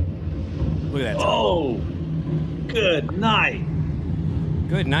about. Look at that tape. Oh, good night.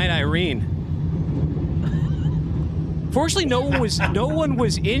 Good night, Irene. Fortunately, no one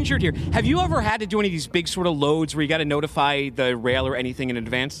was injured here. Have you ever had to do any of these big sort of loads where you got to notify the rail or anything in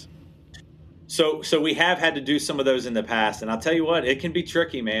advance? So we have had to do some of those in the past, and I'll tell you what, it can be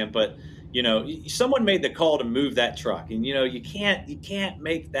tricky, man. But someone made the call to move that truck, and you can't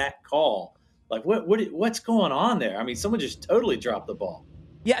make that call. Like what's going on there? I mean, someone just totally dropped the ball.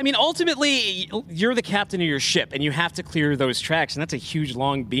 Yeah, I mean, ultimately, you're the captain of your ship, and you have to clear those tracks, and that's a huge,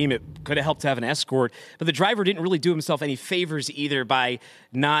 long beam. It could have helped to have an escort, but the driver didn't really do himself any favors either by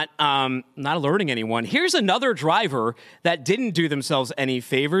not alerting anyone. Here's another driver that didn't do themselves any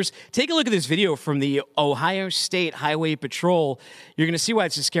favors. Take a look at this video from the Ohio State Highway Patrol. You're going to see why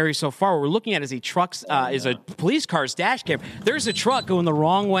it's so scary so far. What we're looking at is a police car's dash cam. There's a truck going the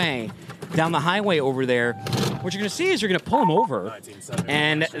wrong way down the highway over there. What you're going to see is you're going to pull him over,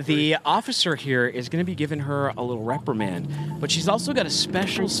 and the officer here is going to be giving her a little reprimand, but she's also got a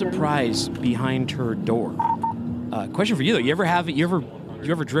special surprise behind her door. Question for you though: you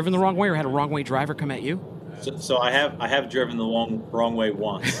ever driven the wrong way or had a wrong way driver come at you? So I have driven the wrong way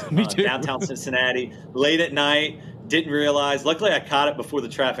once. Me too. Downtown Cincinnati, late at night. Didn't realize. Luckily, I caught it before the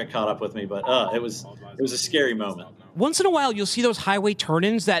traffic caught up with me. But it was a scary moment. Once in a while, you'll see those highway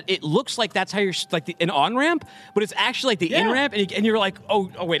turn-ins that it looks like that's how you're like an on-ramp, but it's actually like the in-ramp, and you're like,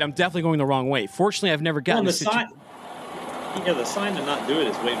 oh wait, I'm definitely going the wrong way. Fortunately, I've never gotten the sign. Yeah, the sign to not do it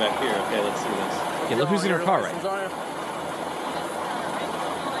is way back here. Okay, let's see this. Okay, look who's in her car, right?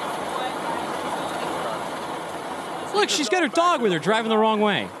 Look, she's got her dog with her, driving the wrong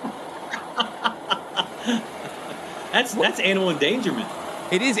way. That's animal endangerment.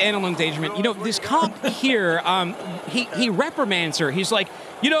 It is animal endangerment. This cop here, he reprimands her. He's like,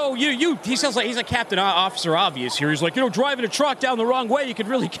 he sounds like he's a captain officer obvious here. He's like, driving a truck down the wrong way, you could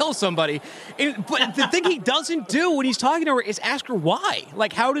really kill somebody. But the thing he doesn't do when he's talking to her is ask her why.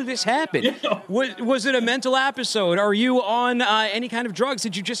 Like, how did this happen? Yeah. Was it a mental episode? Are you on any kind of drugs?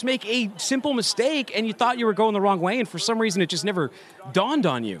 Did you just make a simple mistake and you thought you were going the wrong way, and for some reason it just never dawned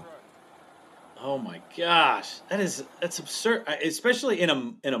on you? Oh my gosh, that's absurd, especially in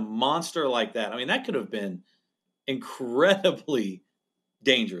a monster like that. I mean, that could have been incredibly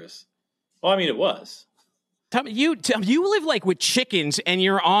dangerous. Well, I mean, it was. Tom, you live like with chickens, and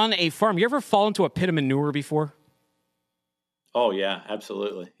you're on a farm. You ever fall into a pit of manure before? Oh yeah,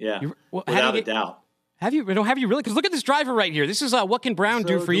 absolutely. Yeah, without a doubt. Have you really? Because look at this driver right here. This is what can Brown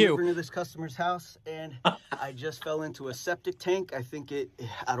do for you? Delivering to this customer's house, and I just fell into a septic tank.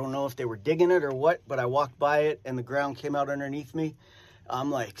 I don't know if they were digging it or what, but I walked by it, and the ground came out underneath me. I'm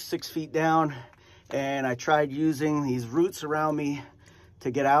like 6 feet down, and I tried using these roots around me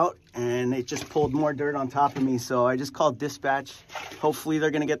to get out, and it just pulled more dirt on top of me. So I just called dispatch. Hopefully they're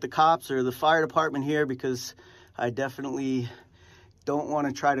going to get the cops or the fire department here, because I definitely don't want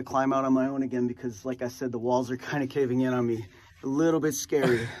to try to climb out on my own again, because like I said, the walls are kind of caving in on me. A little bit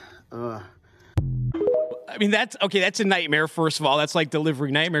scary. I mean, that's a nightmare, first of all. That's like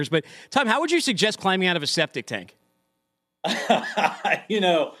delivering nightmares. But Tom, how would you suggest climbing out of a septic tank? I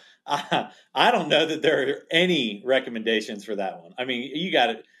don't know that there are any recommendations for that one. I mean, you got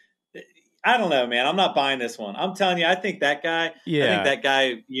it. I don't know, man. I'm not buying this one. I'm telling you, I think that guy,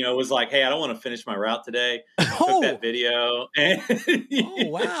 was like, hey, I don't want to finish my route today. Took that video. And oh,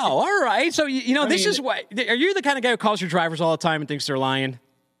 wow. All right. So, this is what, are you the kind of guy who calls your drivers all the time and thinks they're lying?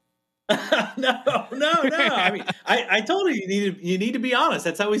 No. I mean, I told you need to be honest.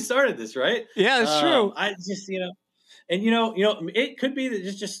 That's how we started this, right? Yeah, that's true. I just, And it could be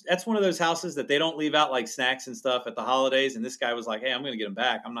that just that's one of those houses that they don't leave out like snacks and stuff at the holidays. And this guy was like, "Hey, I'm going to get them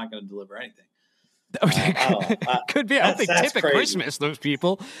back. I'm not going to deliver anything." Could be. I don't think tip at Christmas, those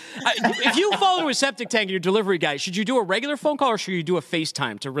people. If you fall into a septic tank and your delivery guy, should you do a regular phone call or should you do a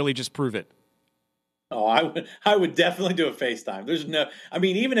FaceTime to really just prove it? Oh, I would definitely do a FaceTime. There's no, I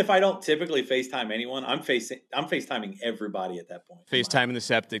mean, even if I don't typically FaceTime anyone, I'm FaceTiming everybody at that point. FaceTime in the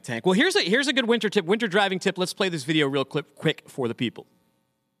septic tank. Well, here's a good winter tip, winter driving tip. Let's play this video real quick for the people.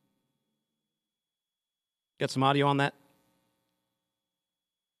 Got some audio on that?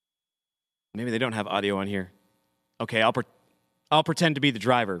 Maybe they don't have audio on here. Okay, I'll pretend to be the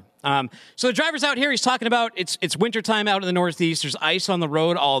driver. So the driver's out here. He's talking about it's wintertime out in the Northeast. There's ice on the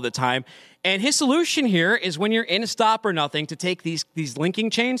road all the time. And his solution here is when you're in a stop or nothing to take these linking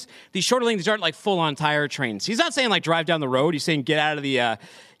chains. These shorter links aren't like full-on tire trains. He's not saying like drive down the road. He's saying get out of the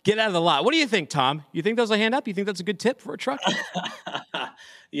lot. What do you think, Tom? You think those will hand up? You think that's a good tip for a truck?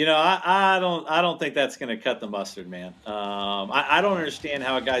 I don't think that's going to cut the mustard, man. I don't understand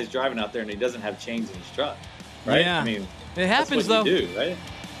how a guy's driving out there and he doesn't have chains in his truck, right? Yeah. I mean, it happens that's what though. You do, right?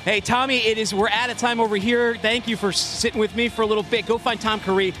 Hey, Tommy, we're out of time over here. Thank you for sitting with me for a little bit. Go find Tom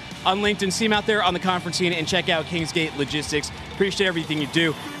Curry on LinkedIn. See him out there on the conference scene and check out Kingsgate Logistics. Appreciate everything you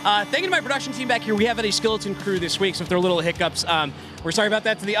do. Thank you to my production team back here. We have a skeleton crew this week, so if there are little hiccups, we're sorry about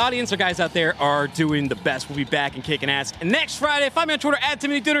that to the audience. Our guys out there are doing the best. We'll be back and kicking ass. And next Friday, find me on Twitter,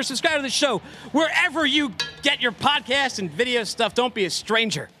 @TimothyDooner. Subscribe to the show wherever you get your podcasts and video stuff. Don't be a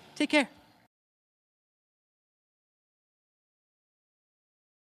stranger. Take care.